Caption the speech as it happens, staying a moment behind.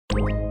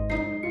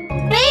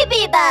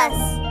Baby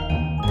bus.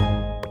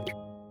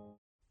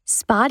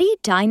 Spotty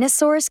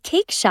Dinosaur's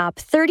Cake Shop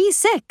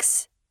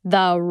 36,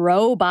 the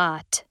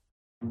robot.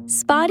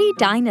 Spotty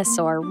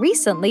Dinosaur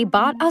recently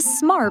bought a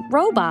smart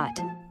robot.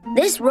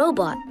 This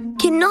robot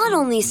can not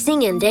only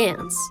sing and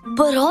dance,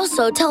 but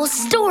also tell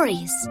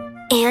stories.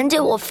 And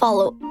it will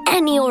follow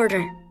any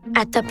order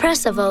at the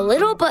press of a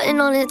little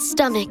button on its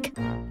stomach.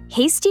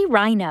 Hasty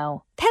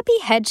Rhino, Peppy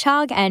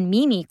Hedgehog, and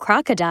Mimi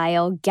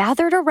Crocodile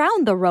gathered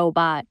around the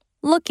robot,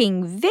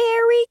 looking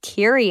very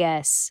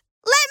curious.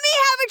 Let me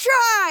have a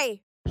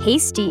try!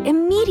 Hasty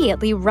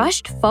immediately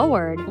rushed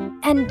forward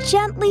and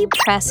gently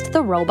pressed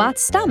the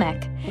robot's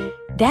stomach.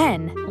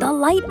 Then the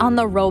light on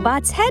the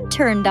robot's head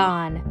turned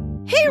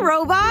on. Hey,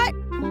 robot!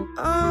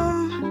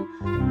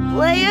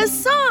 Play a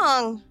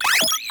song.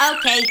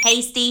 Okay,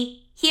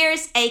 Hasty.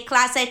 Here's a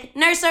classic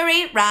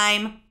nursery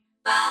rhyme.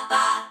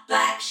 Ba-ba,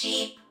 black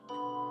sheep.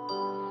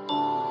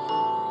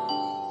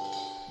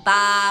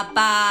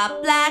 Ba-ba,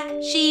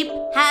 black sheep,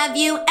 have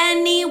you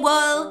any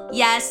wool?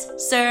 Yes,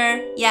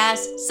 sir,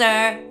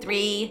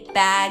 3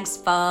 bags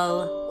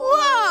full.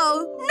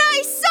 Whoa,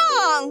 nice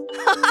song!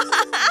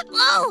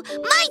 Oh,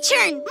 my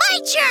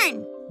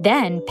turn!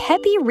 Then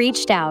Peppy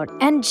reached out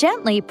and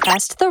gently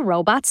pressed the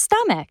robot's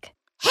stomach.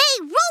 Hey,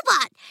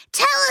 robot,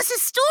 tell us a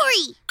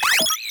story.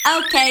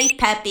 Okay,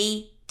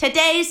 Peppy.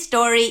 Today's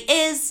story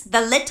is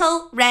The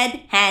Little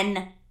Red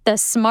Hen. The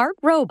smart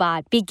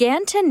robot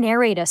began to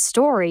narrate a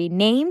story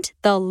named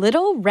The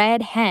Little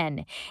Red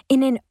Hen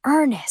in an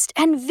earnest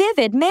and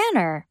vivid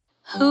manner.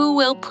 Who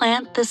will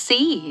plant the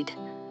seed?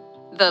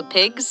 The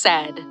pig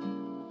said,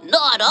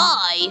 Not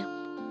I.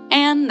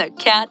 and the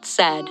cat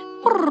said,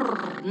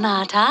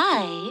 not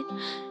I.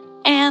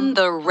 And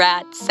the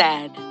rat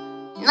said,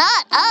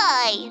 Not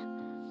I.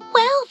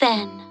 well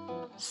then,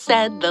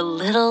 said the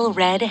little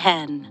red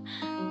hen.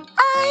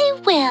 I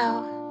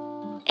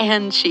will.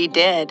 And she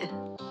did.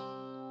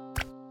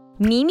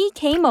 Mimi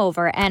came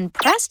over and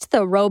pressed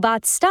the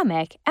robot's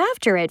stomach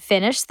after it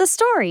finished the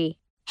story.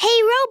 Hey,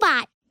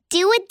 robot,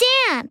 do a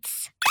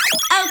dance.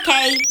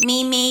 Okay,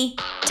 Mimi.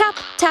 Tap,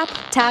 tap,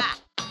 tap.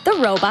 The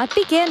robot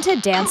began to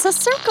dance a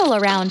circle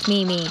around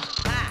Mimi.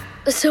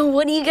 So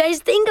what do you guys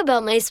think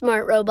about my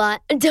smart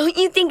robot? Don't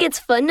you think it's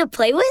fun to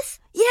play with?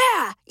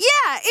 Yeah,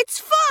 it's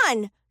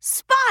fun.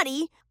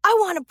 Spotty, I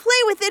want to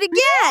play with it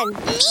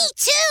again. Me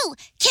too.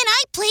 Can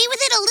I play with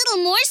it a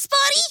little more,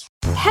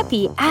 Spotty?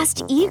 Peppy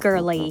asked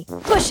eagerly,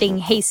 pushing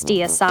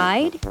Hasty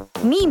aside.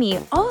 Mimi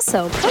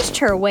also pushed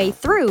her way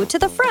through to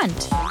the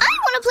front. I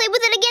want to play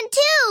with it again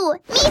too.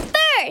 Me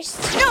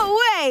first. No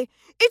way.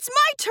 It's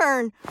my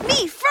turn.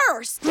 Me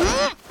first.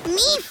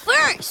 Me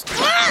first.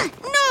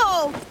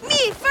 No,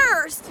 me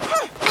first.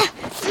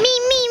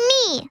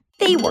 Me.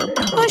 They were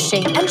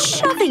pushing and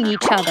shoving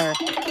each other,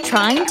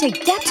 trying to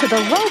get to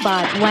the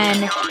robot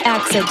when,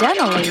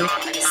 accidentally,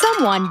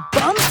 someone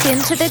bumped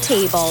into the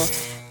table.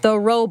 The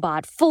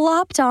robot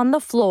flopped on the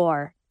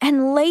floor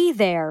and lay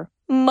there,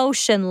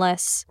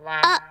 motionless.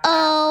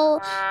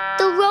 Uh-oh.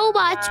 The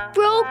robot's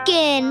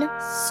broken.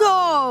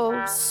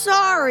 So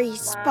sorry,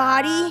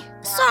 Spotty.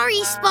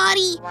 Sorry,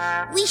 Spotty.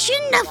 We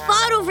shouldn't have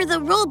fought over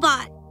the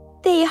robot.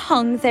 They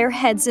hung their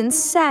heads in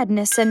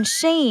sadness and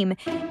shame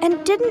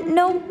and didn't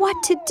know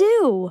what to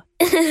do.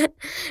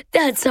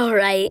 That's all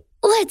right.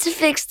 Let's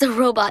fix the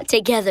robot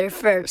together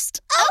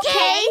first.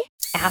 Okay.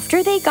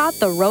 After they got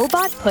the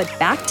robot put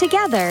back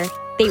together,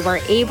 they were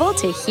able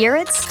to hear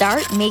it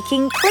start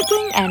making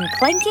clicking and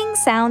clanking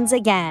sounds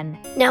again.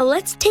 Now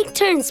let's take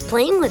turns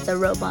playing with the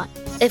robot.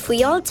 If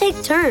we all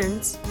take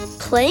turns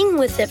playing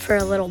with it for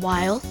a little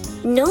while,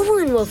 no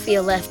one will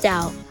feel left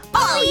out.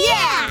 Oh,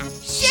 yeah!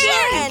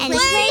 Share and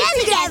play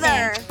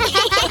together!